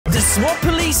The SWAT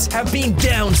police have been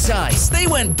downsized. They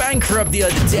went bankrupt the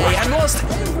other day and lost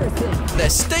everything.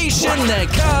 Their station, their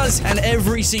cars, and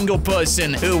every single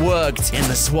person who worked in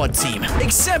the SWAT team.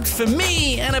 Except for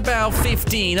me and about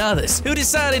 15 others who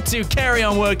decided to carry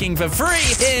on working for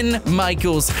free in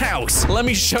Michael's house. Let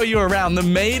me show you around. The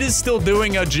maid is still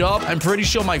doing her job. I'm pretty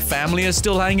sure my family is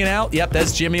still hanging out. Yep,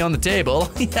 there's Jimmy on the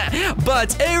table. Yeah.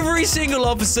 But every single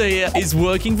officer here is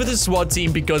working for the SWAT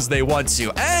team because they want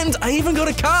to. And I even got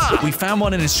a car. We found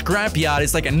one in a scrapyard.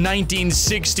 It's like a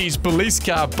 1960s police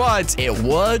car, but it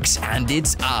works and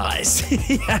it's ours.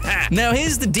 Now,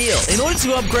 here's the deal. In order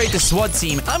to upgrade the SWAT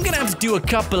team, I'm gonna have to do a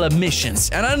couple of missions.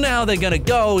 And I don't know how they're gonna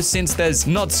go since there's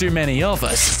not too many of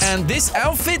us. And this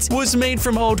outfit was made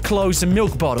from old clothes and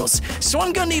milk bottles. So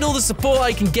I'm gonna need all the support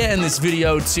I can get in this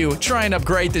video to try and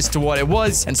upgrade this to what it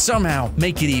was and somehow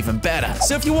make it even better.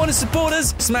 So if you want to support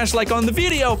us, smash like on the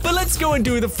video, but let's go and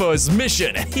do the first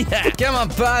mission. Yeah, come on,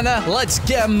 partner, let's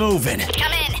get moving.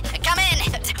 Come in.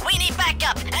 We need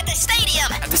backup at the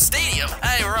stadium. At the stadium?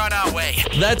 Hey, we're on our way.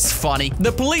 That's funny.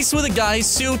 The police were the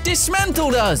guys who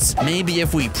dismantled us. Maybe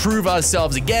if we prove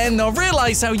ourselves again, they'll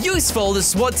realize how useful the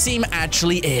SWAT team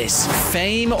actually is.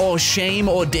 Fame or shame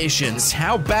auditions.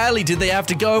 How badly did they have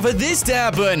to go for this to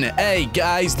happen? Hey,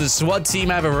 guys, the SWAT team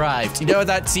have arrived. You know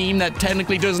that team that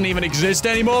technically doesn't even exist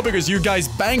anymore because you guys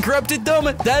bankrupted them?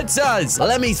 That's us.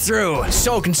 Let me through.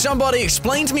 So, can somebody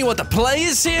explain to me what the play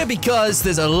is here? Because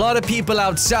there's a lot of people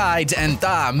outside, and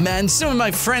man, some of my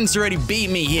friends already beat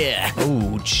me here.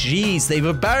 Oh, jeez,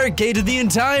 they've barricaded the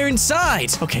entire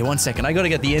inside. Okay, one second, I gotta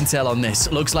get the intel on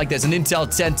this. Looks like there's an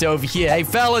intel tent over here. Hey,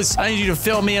 fellas, I need you to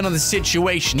fill me in on the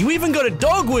situation. You even got a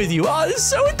dog with you. Oh, this is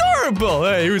so adorable.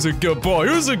 Hey, who's a good boy?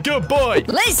 Who's a good boy?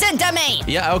 Listen to me.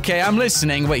 Yeah, okay, I'm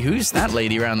listening. Wait, who's that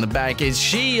lady around the back? Is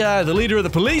she, the leader of the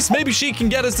police? Maybe she can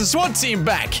get us the SWAT team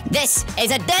back. This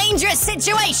is a dangerous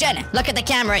situation. Look at the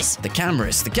cameras. The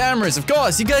cameras, of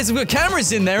course. You guys have got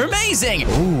cameras in there. Amazing.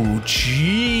 Oh,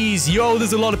 jeez. Yo,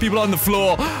 there's a lot of people on the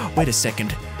floor. Wait a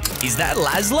second. Is that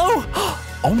Laszlo?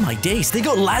 Oh my days, they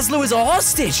got Laszlo as a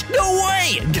hostage! No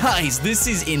way! Guys, this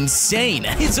is insane.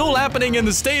 It's all happening in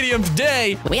the stadium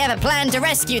today. We have a plan to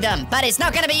rescue them, but it's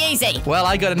not gonna be easy. Well,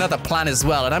 I got another plan as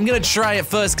well, and I'm gonna try it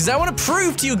first because I want to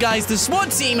prove to you guys the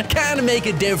SWAT team can make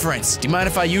a difference. Do you mind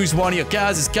if I use one of your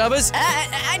cars as covers?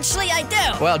 Actually, I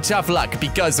do. Well, tough luck,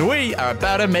 because we are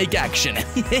about to make action.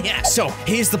 So,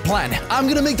 here's the plan. I'm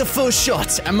gonna make the first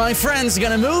shot, and my friends are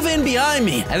gonna move in behind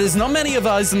me. And there's not many of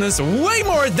us, and there's way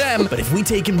more of them, but if we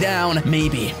take him down,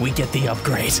 maybe we get the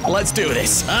upgrade. Let's do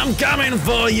this. I'm coming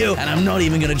for you, and I'm not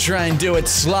even gonna try and do it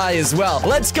sly as well.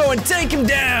 Let's go and take him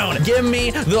down. Give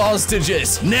me the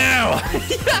hostages now.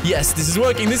 Yes, this is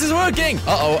working. This is working.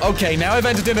 Uh-oh. Okay, now I've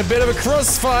entered in a bit of a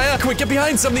crossfire. Quick, get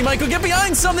behind something, Michael. Get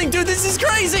behind something, dude. This is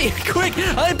crazy. Quick,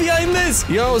 I'm behind this.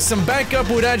 Yo, some backup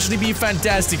would actually be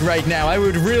fantastic right now. I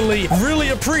would really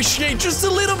appreciate just a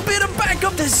little bit of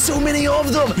backup. There's so many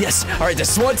of them. Yes. All right, the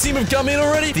SWAT team have come in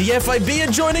already. The FIB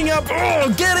are joining up.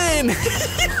 Oh, get in.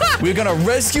 We're gonna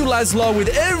rescue Laszlo with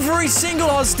every single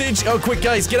hostage. Oh, quick,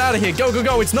 guys, get out of here. Go, go,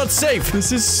 go. It's not safe.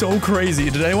 This is so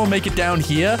crazy. Did anyone make it down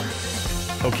here?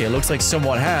 Okay, it looks like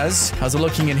someone has. How's it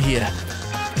looking in here?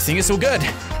 I think it's all good.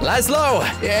 Laszlo,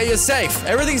 yeah, you're safe.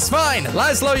 Everything's fine.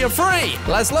 Laszlo, you're free.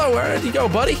 Laszlo, where did you go,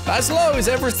 buddy? Laszlo, is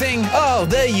everything... Oh,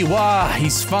 there you are.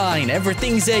 He's fine.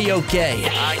 Everything's A-okay.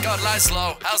 I got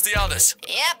Laszlo. How's the others?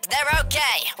 Yep, they're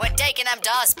okay. We're taking them to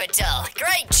hospital.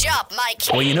 Great job, Mike.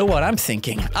 Well, you know what I'm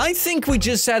thinking? I think we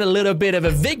just had a little bit of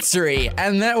a victory,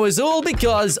 and that was all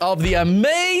because of the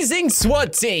amazing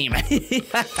SWAT team.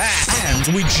 And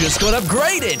we just got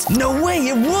upgraded. No way,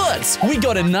 it worked. We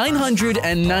got a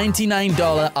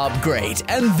 $999 upgrade,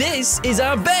 and this is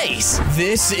our base.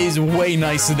 This is way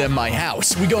nicer than my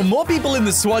house. We got more people in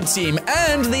the SWAT team,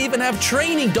 and they even have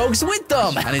training dogs with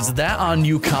them. And is that our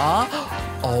new car?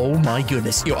 Oh my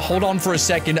goodness. Yo, hold on for a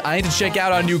second. I need to check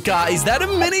out our new car. Is that a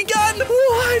minigun?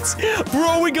 What?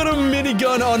 Bro, we got a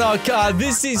minigun on our car.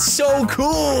 This is so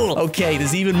cool. Okay,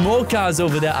 there's even more cars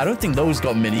over there. I don't think those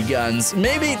got miniguns.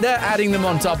 Maybe they're adding them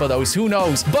on top of those. Who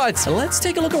knows? But let's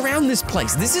take a look around this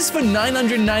place. This is for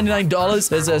 $999.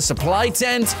 There's a supply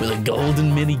tent with a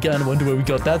golden minigun. I wonder where we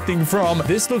got that thing from.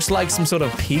 This looks like some sort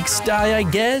of pigsty, I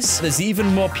guess. There's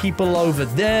even more people over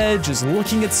there just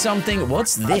looking at something.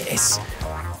 What's this?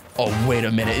 Oh, wait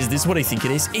a minute. Is this what I think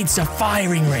it is? It's a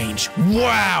firing range.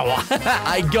 Wow.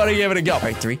 I gotta give it a go. All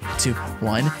right, 3, 2,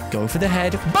 1. Go for the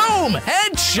head. Boom!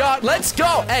 Headshot. Let's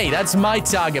go. Hey, that's my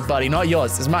target, buddy, not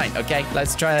yours. It's mine, okay?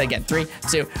 Let's try that again. 3,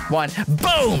 2, 1.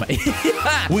 Boom!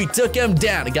 We took him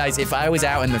down. Guys, if I was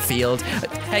out in the field...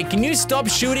 Hey, can you stop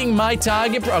shooting my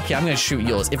target? Okay, I'm gonna shoot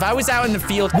yours. If I was out in the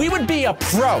field, we would be a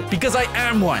pro, because I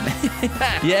am one.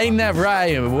 Yeah, ain't that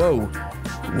right? Whoa.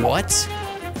 What?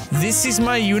 This is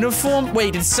my uniform?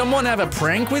 Wait, did someone have a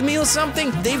prank with me or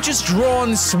something? They've just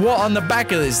drawn SWAT on the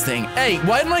back of this thing. Hey,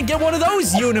 why didn't I get one of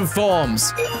those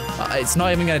uniforms? It's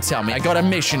not even gonna tell me. I got a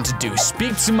mission to do.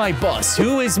 Speak to my boss.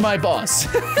 Who is my boss?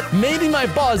 Maybe my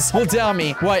boss will tell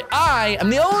me why I am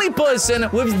the only person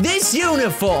with this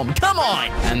uniform. Come on.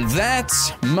 And that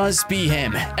must be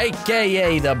him,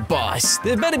 aka the boss.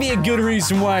 There better be a good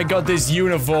reason why I got this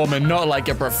uniform and not like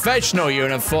a professional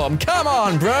uniform. Come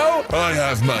on, bro. I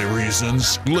have my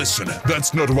reasons. Listen,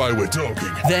 that's not why we're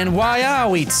talking. Then why are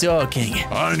we talking?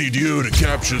 I need you to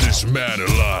capture this man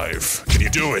alive. Can you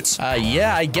do it?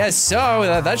 Yeah, I guess so.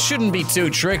 That shouldn't be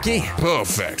too tricky.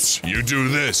 Perfect. You do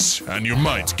this, and you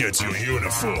might get your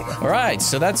uniform. Alright,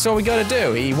 so that's all we gotta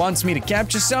do. He wants me to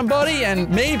capture somebody, and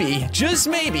maybe, just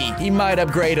maybe, he might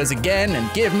upgrade us again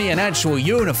and give me an actual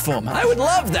uniform. I would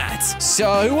love that.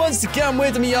 So, who wants to come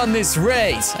with me on this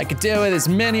race? I could deal with as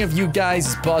many of you guys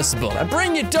as possible. And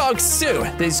bring your dogs too.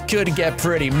 This could get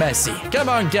pretty messy. Come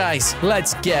on, guys.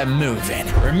 Let's get moving.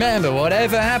 Remember,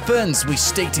 whatever happens, we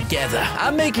stick together.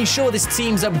 I'm making sure this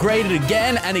team's upgraded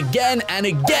again and again and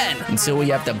again until we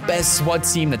have the best SWAT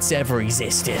team that's ever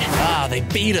existed. Ah, they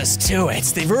beat us to it.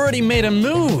 They've already made a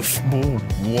move.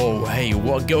 Whoa, hey,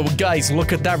 what? Go, guys,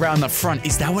 look at that around the front.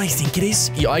 Is that what I think it is?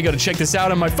 Yo, I gotta check this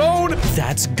out on my phone.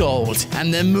 That's gold.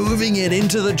 And they're moving it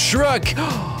into the truck.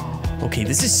 Okay,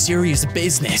 this is serious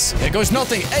business. There goes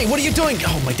nothing. Hey, what are you doing?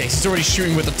 Oh, my days, he's already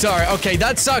shooting with the turret. Okay,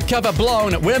 that's our cover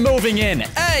blown. We're moving in.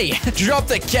 Hey, drop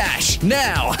the cash,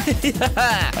 now.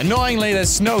 Annoyingly,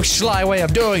 there's no sly way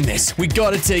of doing this. We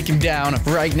gotta take him down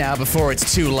right now before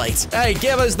it's too late. Hey,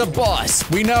 give us the boss.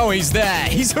 We know he's there.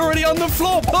 He's already on the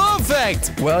floor.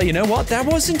 Perfect. Well, you know what? That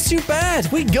wasn't too bad.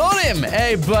 We got him.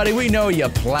 Hey, buddy, we know your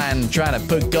plan. Trying to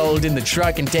put gold in the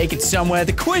truck and take it somewhere.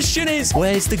 The question is,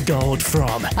 where's the gold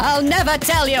from? I'll never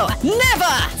tell you.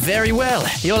 Never! Very well.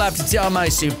 You'll have to tell my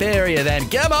superior then.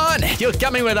 Come on, you're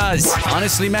coming with us.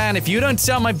 Honestly, man, if you don't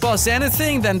tell my boss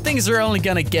anything, then things are only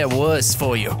gonna get worse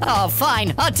for you. Oh,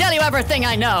 fine. I'll tell you everything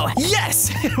I know.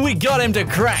 Yes! We got him to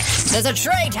crack. There's a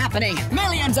trade happening.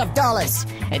 Millions of dollars.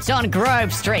 It's on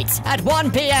Grove Street at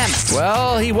 1 p.m.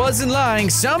 Well, he wasn't lying.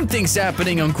 Something's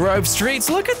happening on Grove Street.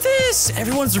 Look at this.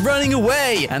 Everyone's running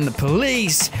away. And the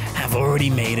police have already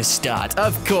made a start.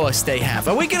 Of course they have.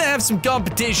 Are we gonna have some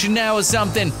competition now or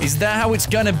something? Is that how it's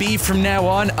gonna be from now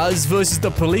on? Us versus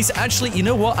the police? Actually, you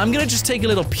know what? I'm gonna just take a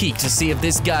little peek to see if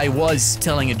this guy was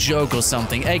telling a joke or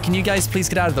something. Hey, can you guys please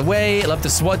get out of the way? I love the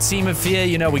SWAT team up here.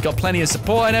 You know, we got plenty of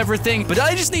support and everything. But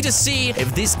I just need to see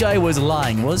if this guy was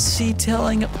lying. Was he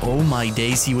telling? Oh my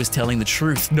days, he was telling the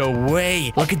truth. No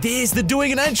way. Look at this. They're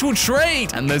doing an actual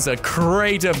trade. And there's a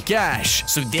crate of cash.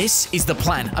 So this is the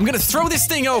plan. I'm gonna throw this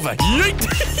thing over. Yeet.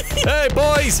 Hey,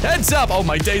 boys, heads up. Oh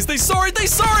my days, they saw it. They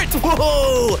saw it.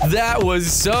 Whoa, that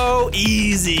was so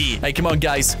easy. Hey, come on,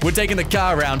 guys. We're taking the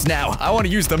car around now. I want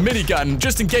to use the minigun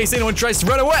just in case anyone tries to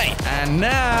run away. And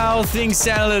now things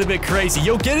sound a little bit crazy.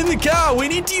 Yo, get in the car. We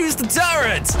need to use the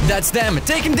turret. That's them.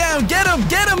 Take him down. Get him,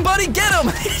 buddy. Get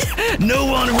him. No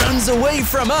one runs away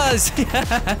from us.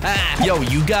 Yo,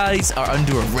 you guys are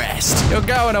under arrest. You're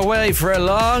going away for a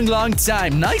long, long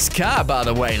time. Nice car, by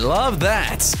the way. Love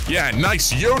that. Yeah,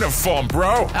 nice uniform,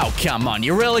 bro. Oh, come on.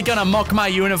 You're really gonna mock my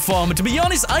uniform? To be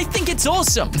honest, I think it's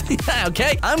awesome.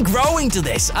 Okay? I'm growing to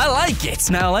this. I like it.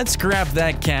 Now, let's grab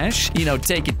that cash. You know,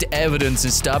 take it to evidence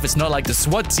and stuff. It's not like the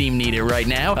SWAT team need it right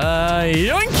now.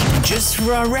 Yoink. Just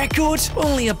for our record,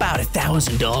 only about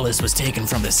 $1,000 was taken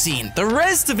from the scene. The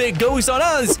rest of it goes on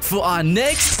us for our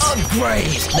next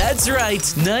upgrade. That's right,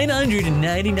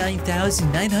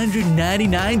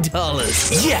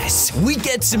 $999,999. Yes, we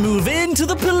get to move into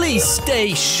the police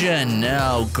station.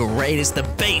 Oh, great, it's the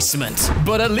basement.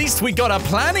 But at least we got a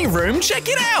planning room. Check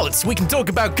it out. We can talk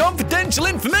about confidential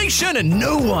information and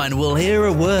no one will hear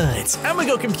a word. And we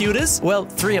got computers. Well,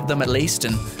 3 of them at least,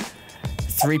 and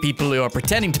 3 people who are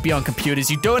pretending to be on computers.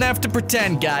 You don't have to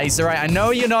pretend, guys, all right? I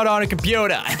know you're not on a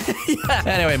computer. Yeah.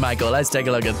 Anyway, Michael, let's take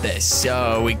a look at this.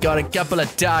 So we got a couple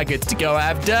of targets to go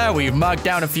after. We've marked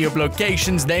down a few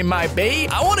locations they might be.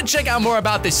 I want to check out more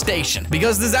about this station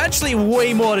because there's actually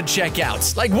way more to check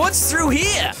out. Like, what's through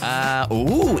here?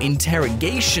 Ooh,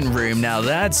 interrogation room. Now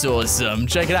that's awesome.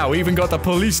 Check it out. We even got the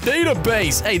police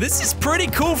database. Hey, this is pretty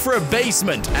cool for a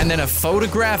basement. And then a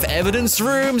photograph evidence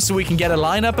room so we can get a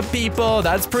lineup of people.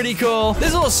 That's pretty cool.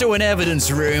 There's also an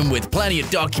evidence room with plenty of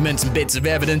documents and bits of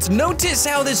evidence. Notice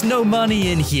how there's no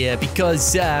money in here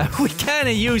because we kind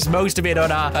of use most of it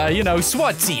on our, you know,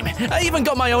 SWAT team. I even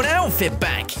got my own outfit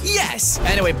back. Yes.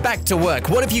 Anyway, back to work.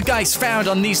 What have you guys found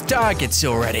on these targets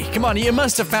already? Come on, you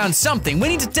must have found something. We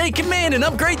need to take him in and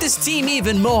upgrade this team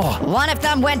even more. One of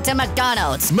them went to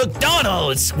McDonald's.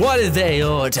 McDonald's? What did they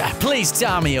order? Please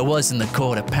tell me it wasn't the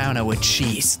quarter pounder with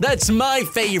cheese. That's my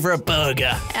favorite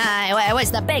burger. It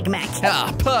was the Big Mac.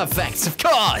 Ah, perfect. Of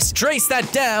course. Trace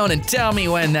that down and tell me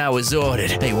when that was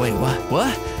ordered. Hey, wait, what?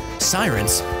 What?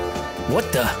 Sirens? What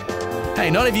the? Hey,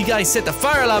 none of you guys set the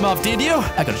fire alarm off, did you?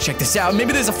 I gotta check this out.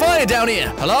 Maybe there's a fire down here.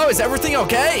 Hello? Is everything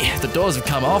okay? The doors have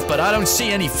come off, but I don't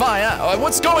see any fire.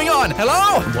 What's going on?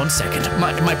 Hello? 1 second.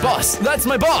 My boss. That's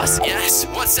my boss. Yes.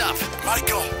 What's up?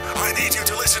 Michael, I need you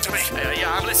to listen to me.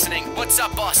 Yeah, I'm listening. What's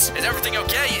up, boss? Is everything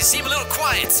okay? You seem a little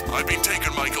quiet. I've been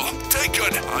taken, Michael.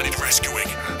 Taken. I need rescuing.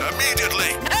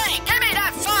 Immediately. Hey, give me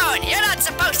that phone. You're not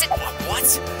supposed to...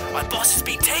 What? My boss has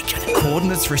been taken.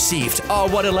 Coordinates received. Oh,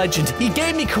 what a legend. He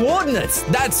gave me coordinates.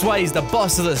 That's why he's the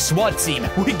boss of the SWAT team.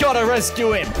 We gotta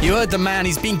rescue him. You heard the man.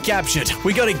 He's been captured.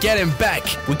 We gotta get him back.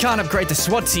 We can't upgrade the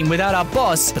SWAT team without our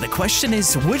boss. But the question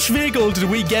is, which vehicle did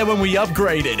we get when we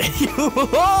upgraded?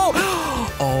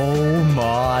 Oh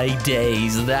my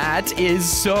days. That is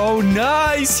so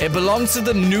nice. It belongs to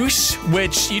the Nought,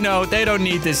 which, you know, they don't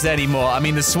need this anymore. I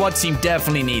mean, the SWAT team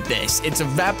definitely need this. It's a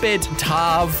Rapid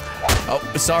Tav. Oh,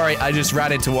 sorry, I just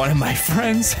ran into one of my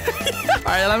friends.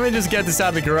 All right, let me just get this out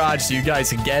of the garage so you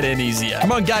guys can get in easier.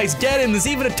 Come on, guys, get in. There's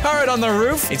even a turret on the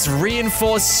roof. It's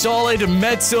reinforced solid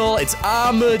metal. It's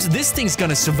armored. This thing's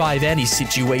gonna survive any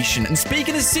situation. And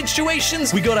speaking of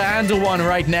situations, we gotta handle one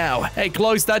right now. Hey,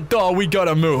 close that door. We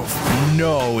gotta move.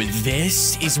 No,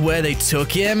 this is where they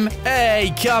took him?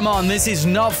 Hey, come on. This is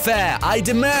not fair. I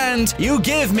demand you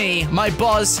give me my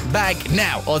boss back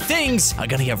now, or things are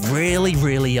gonna get really,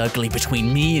 really ugly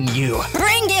between me and you.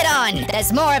 Bring it on.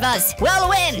 There's more of us. We'll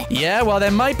win. Yeah, well,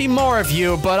 there might be more of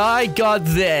you, but I got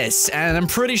this. And I'm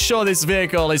pretty sure this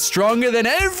vehicle is stronger than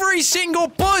every single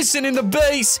person in the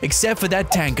base, except for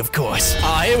that tank, of course.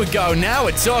 Ah, here we go. Now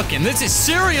we're talking. This is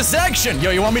serious action.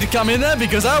 Yo, you want me to come in there?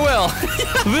 Because I will.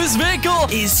 This vehicle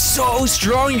is so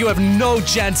strong, you have no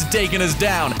chance of taking us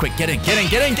down. Quick, get in, get in,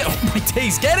 get in. Oh, my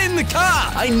days. Get in the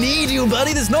car. I need you,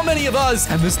 buddy. There's not many of us,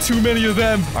 and there's too many of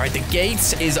them. All right, the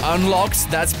gates is unlocked.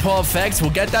 That's perfect.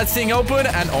 We'll get that thing open,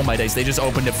 and oh my days, they just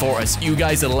opened it for us. You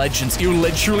guys are legends. You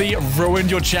literally ruined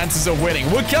your chances of winning.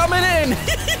 We're coming in.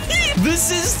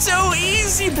 This is so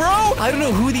easy, bro. I don't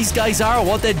know who these guys are or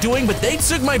what they're doing, but they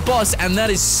took my boss, and that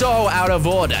is so out of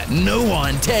order. No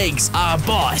one takes our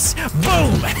boss.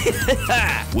 Boom.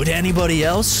 Would anybody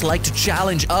else like to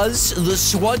challenge us, the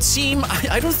SWAT team?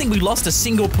 I don't think we lost a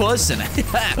single person.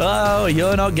 Oh,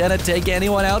 you're not gonna take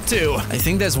anyone out too. I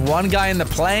think there's one guy in the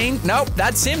plane. Nope,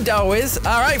 that's him dealt with.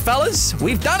 All right, fellas,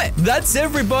 we've done it. That's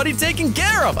everybody taken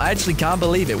care of. I actually can't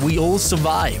believe it. We all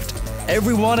survived.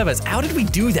 Every one of us. How did we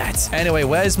do that? Anyway,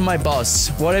 where's my boss?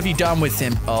 What have you done with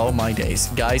him? Oh, my days.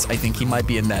 Guys, I think he might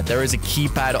be in there. There is a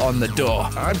keypad on the door.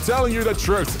 I'm telling you the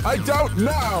truth. I don't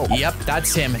know. Yep,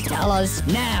 that's him. Tell us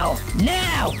now.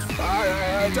 Now.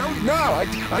 I don't know.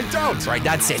 I don't. Right,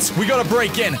 that's it. We gotta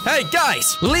break in. Hey,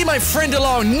 guys, leave my friend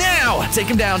alone now. Take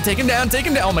him down, take him down, take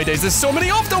him down. Oh, my days. There's so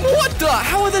many of them. What the?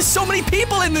 How are there so many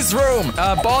people in this room?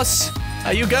 Boss?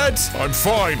 Are you good? I'm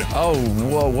fine. Oh,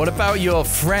 whoa, what about your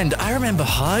friend? I remember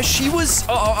her. She was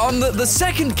on the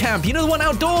second camp. You know, the one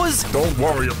outdoors? Don't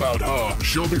worry about her.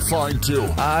 She'll be fine, too.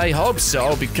 I hope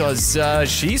so, because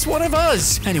she's one of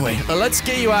us. Anyway, let's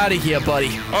get you out of here,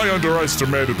 buddy. I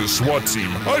underestimated the SWAT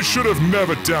team. I should have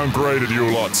never downgraded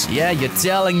you lots. Yeah, you're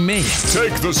telling me.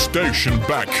 Take the station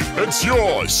back. It's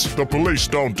yours. The police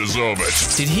don't deserve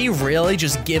it. Did he really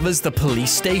just give us the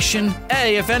police station?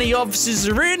 Hey, if any officers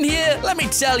are in here, let me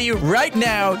tell you right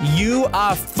now, you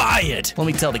are fired. Let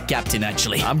me tell the captain,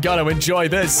 actually. I'm gonna enjoy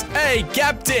this. Hey,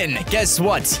 captain, guess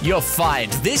what? You're fired.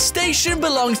 This station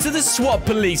belongs to the SWAT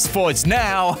police force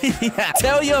now. Yeah.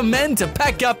 Tell your men to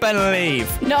pack up and leave.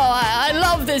 No, I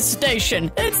love this station.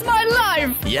 It's my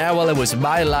life. Yeah, well, it was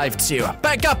my life too.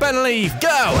 Pack up and leave. Go.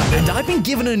 And I've been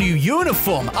given a new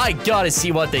uniform. I gotta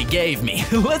see what they gave me.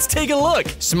 Let's take a look.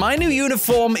 So my new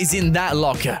uniform is in that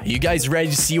locker. You guys ready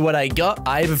to see what I got?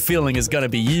 I have a feeling it's gonna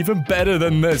be even better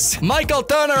than this. Michael,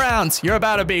 turn around. You're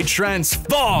about to be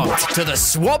transformed to the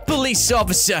SWAT police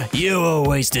officer you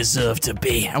always deserve to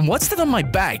be. And what's that on my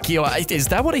back? Yo, is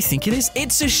that what I think it is?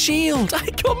 It's a shield. I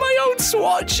got my own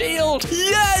SWAT shield.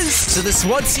 Yes! So the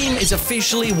SWAT team is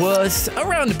officially worth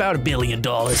around about $1 billion.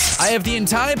 I have the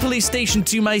entire police station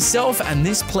to myself, and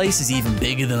this place is even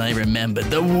bigger than I remembered.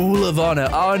 The Wall of Honor.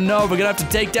 Oh no, we're gonna have to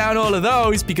take down all of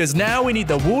those because now we need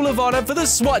the Wall of Honor for the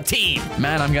SWAT team.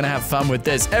 Man, I'm gonna have fun with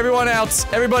this. Everyone out.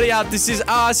 Everybody out. This is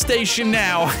our station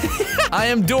now. I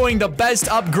am doing the best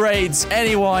upgrades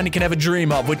anyone can ever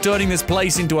dream of. We're turning this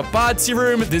place into a party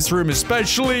room. This room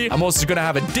especially. I'm also gonna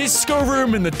have a disco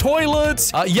room in the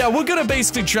toilet. Yeah, we're gonna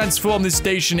basically transform this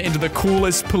station into the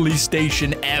coolest police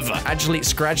station ever. Actually,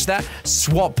 scratch that.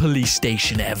 SWAT police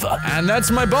station ever. And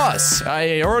that's my boss.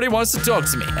 He already wants to talk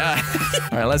to me.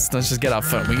 All right, let's just get our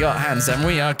phone. We got hands, haven't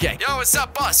we? Okay. Yo, what's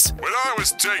up, boss? When I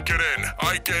was taken in,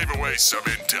 I gave away some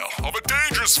intel of a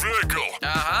dangerous vehicle.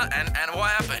 Uh-huh, and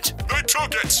what happened? They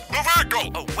took it! The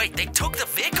vehicle! Oh, wait, they took the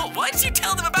vehicle? Why didn't you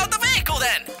tell them about the vehicle,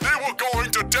 then? They were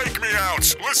going to take me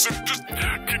out. Listen, just,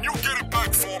 can you get it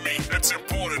back for me? It's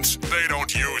important they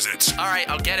don't use it. All right,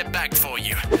 I'll get it back for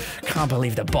you. Can't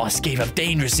believe the boss gave up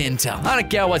dangerous intel. I don't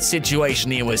care what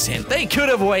situation he was in. They could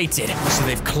have waited. So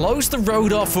they've closed the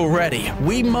road off already.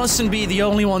 We mustn't be the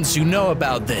only ones who know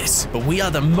about this, but we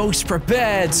are the most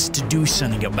prepared to do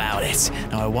something about it.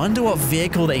 Now, I wonder what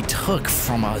vehicle they took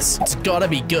from us. It's gotta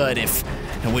be good if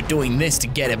we're doing this to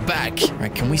get it back. All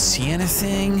right, can we see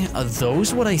anything? Are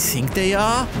those what I think they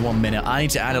are? 1 minute, I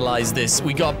need to analyze this.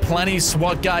 We got plenty of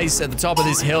SWAT guys at the top of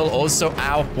this hill. Also,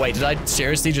 ow, wait, did I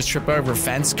seriously just trip over a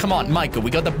fence? Come on, Michael, we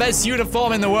got the best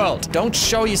uniform in the world. Don't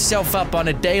show yourself up on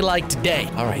a day like today.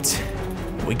 All right.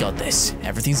 We got this.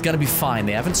 Everything's gonna be fine.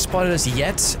 They haven't spotted us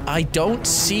yet. I don't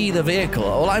see the vehicle.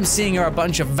 All I'm seeing are a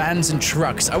bunch of vans and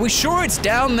trucks. Are we sure it's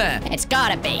down there? It's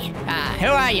gotta be. Who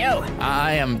are you?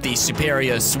 I am the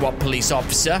superior SWAT police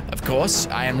officer, of course.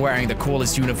 I am wearing the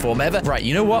coolest uniform ever. Right,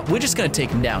 you know what? We're just gonna take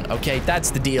him down, okay?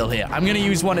 That's the deal here. I'm gonna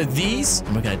use one of these,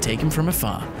 and we're gonna take him from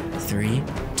afar. 3,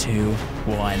 2,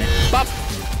 1. Bop!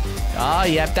 Ah,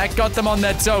 yep, that got them on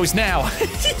their toes now.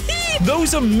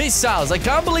 Those are missiles. I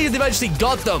can't believe they've actually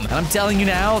got them. And I'm telling you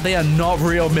now, they are not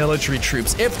real military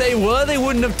troops. If they were, they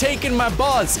wouldn't have taken my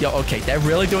boss. Yo, okay, they're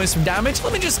really doing some damage.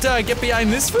 Let me just get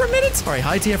behind this for a minute. All right,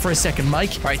 hide here for a second,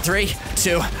 Mike. All right, 3,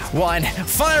 2, 1.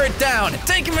 Fire it down.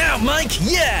 Take him out, Mike.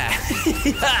 Yeah.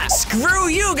 Screw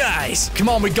you guys. Come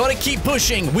on, we gotta keep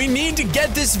pushing. We need to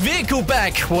get this vehicle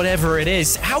back, whatever it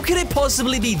is. How could it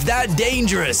possibly be that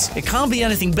dangerous? It can't be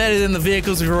anything better than the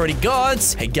vehicles we've already got.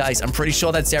 Hey, guys, I'm pretty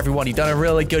sure that's everyone. You've done a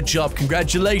really good job.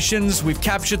 Congratulations. We've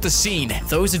captured the scene.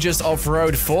 Those are just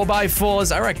off-road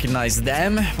 4x4s. I recognize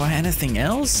them. Why, anything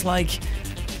else? Like,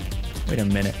 wait a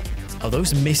minute. Are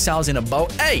those missiles in a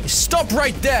boat? Hey, stop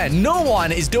right there. No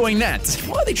one is doing that.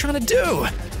 What are they trying to do?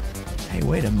 Hey,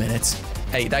 wait a minute.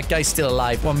 Hey, that guy's still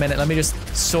alive. 1 minute. Let me just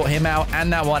sort him out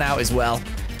and that one out as well.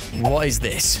 What is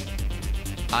this?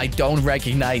 I don't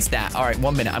recognize that. All right,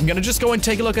 1 minute. I'm gonna just go and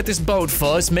take a look at this boat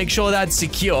first. Make sure that's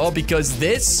secure because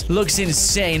this looks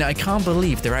insane. I can't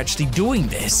believe they're actually doing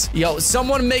this. Yo,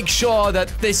 someone make sure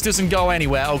that this doesn't go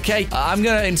anywhere, okay? I'm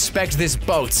gonna inspect this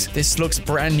boat. This looks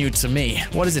brand new to me.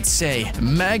 What does it say?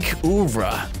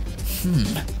 Mag-Ura.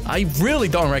 I really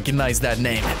don't recognize that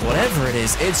name. Whatever it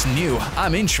is, it's new.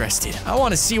 I'm interested. I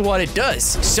want to see what it does.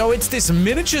 So it's this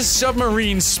miniature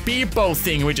submarine speedboat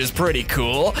thing, which is pretty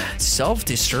cool.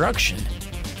 Self-destruction.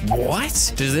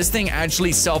 What? Does this thing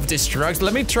actually self-destruct?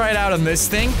 Let me try it out on this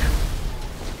thing.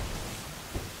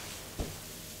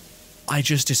 I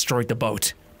just destroyed the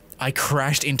boat. I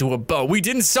crashed into a boat. We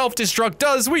didn't self-destruct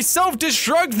us. We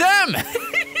self-destruct them.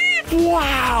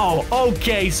 Wow!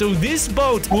 Okay, so this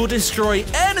boat will destroy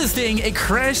anything it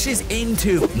crashes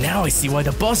into. Now I see why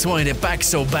the boss wanted it back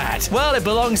so bad. Well, it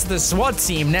belongs to the SWAT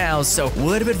team now, so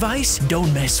word of advice,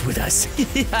 don't mess with us.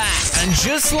 And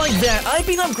just like that, I've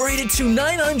been upgraded to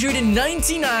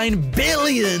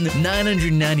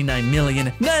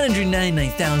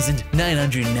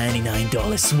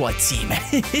 $999,999,999,999 SWAT team.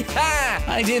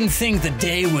 I didn't think the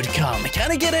day would come.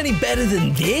 Can I get any better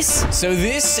than this? So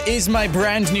this is my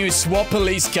brand new SWAT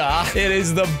police car. It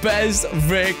is the best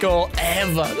vehicle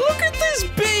ever. Look at this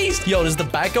beast. Yo, does the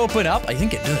back open up? I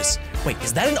think it does. Wait,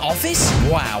 is that an office?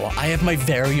 Wow, I have my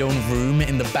very own room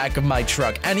in the back of my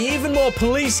truck, and even more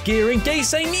police gear in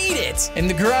case I need it. In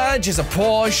the garage is a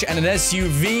Porsche and an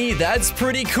SUV. That's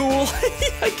pretty cool.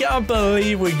 I can't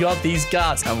believe we got these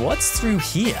cars. And what's through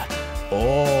here?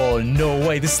 Oh, no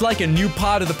way. This is like a new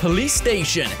part of the police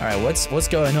station. All right, what's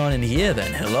going on in here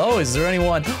then? Hello? Is there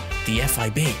anyone? The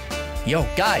FIB. Yo,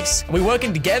 guys, are we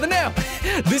working together now?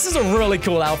 This is a really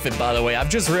cool outfit, by the way.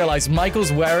 I've just realized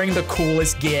Michael's wearing the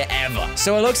coolest gear ever.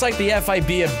 So it looks like the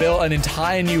FIB have built an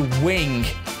entire new wing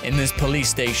in this police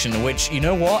station, which, you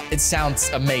know what? It sounds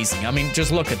amazing. I mean,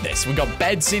 just look at this. We got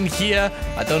beds in here.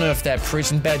 I don't know if they're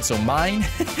prison beds or mine.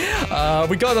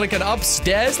 We got like an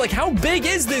upstairs. Like, how big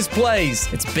is this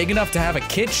place? It's big enough to have a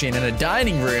kitchen and a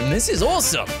dining room. This is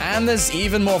awesome. And there's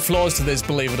even more floors to this,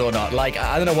 believe it or not. Like,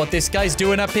 I don't know what this guy's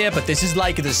doing up here, but this is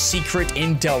like the secret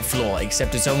intel floor,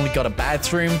 except it's only got a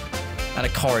bathroom and a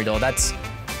corridor. That's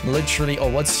literally... Oh,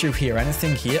 what's through here?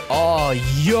 Anything here? Oh,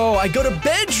 yo, I got a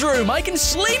bedroom I can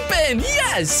sleep in.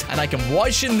 Yes! And I can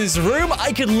wash in this room.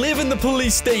 I can live in the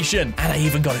police station. And I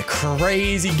even got a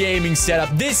crazy gaming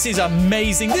setup. This is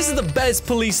amazing. This is the best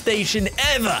police station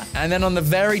ever. And then on the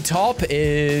very top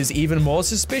is even more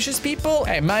suspicious people.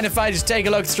 Hey, mind if I just take a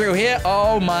look through here?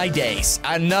 Oh, my days.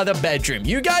 Another bedroom.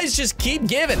 You guys just keep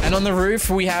giving. And on the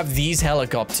roof, we have these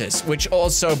helicopters, which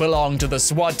also belong to the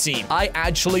SWAT team. I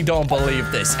actually don't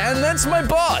believe this. And that's my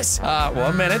boss.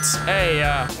 1 minute. Hey,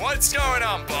 What's going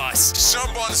on, boss?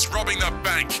 Someone's robbing the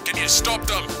bank. Can you stop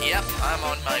them? Yep, I'm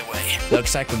on my way.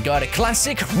 Looks like we got a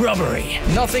classic robbery.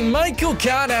 Nothing Michael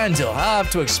can't handle. I'll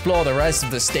have to explore the rest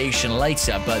of the station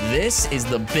later, but this is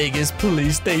the biggest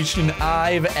police station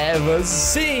I've ever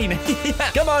seen.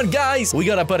 Come on, guys. We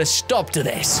gotta put a stop to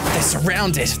this. They're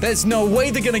surrounded. There's no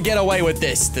way they're gonna get away with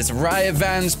this. There's riot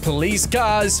vans, police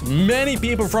cars, many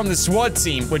people from the SWAT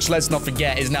team, which, let's not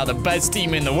forget, is now the best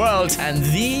team in the world. And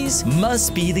these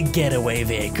must be the getaway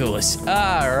vehicles.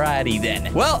 Alrighty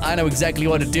then. Well, I know exactly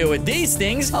what to do with these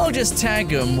things. I'll just tag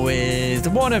them with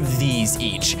one of these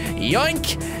each.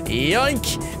 Yoink,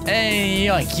 yoink, and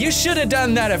yoink. You should have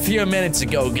done that a few minutes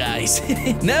ago, guys.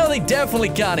 Now they definitely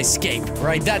can't escape.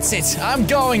 Right, that's it. I'm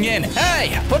going in.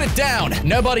 Hey, put it down.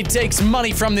 Nobody takes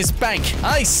money from this bank.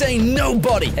 I say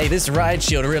nobody. Hey, this riot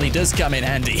shield really does come in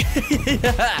handy.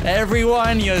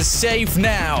 Everyone, you're safe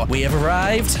now. We have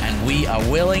arrived, and we are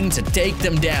willing to take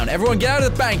them down. Everyone get out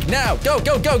of the bank now. Go,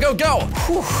 go, go, go, go.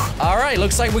 Whew. All right,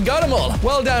 looks like we got them all.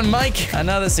 Well done, Mike.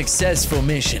 Another successful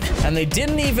mission. And they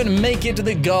didn't even make it to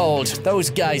the gold. Those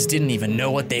guys didn't even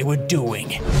know what they were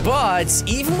doing. But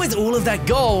even with all of that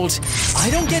gold, I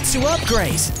don't get to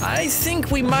upgrade. I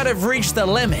think we might have reached the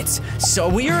limit. So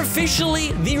we are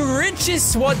officially the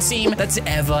richest SWAT team that's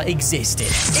ever existed.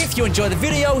 If you enjoyed the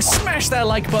video, smash that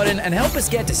like button and help us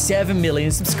get to 7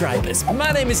 million subscribers.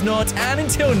 My name is Nought, and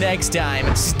until next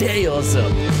time, stay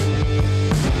awesome.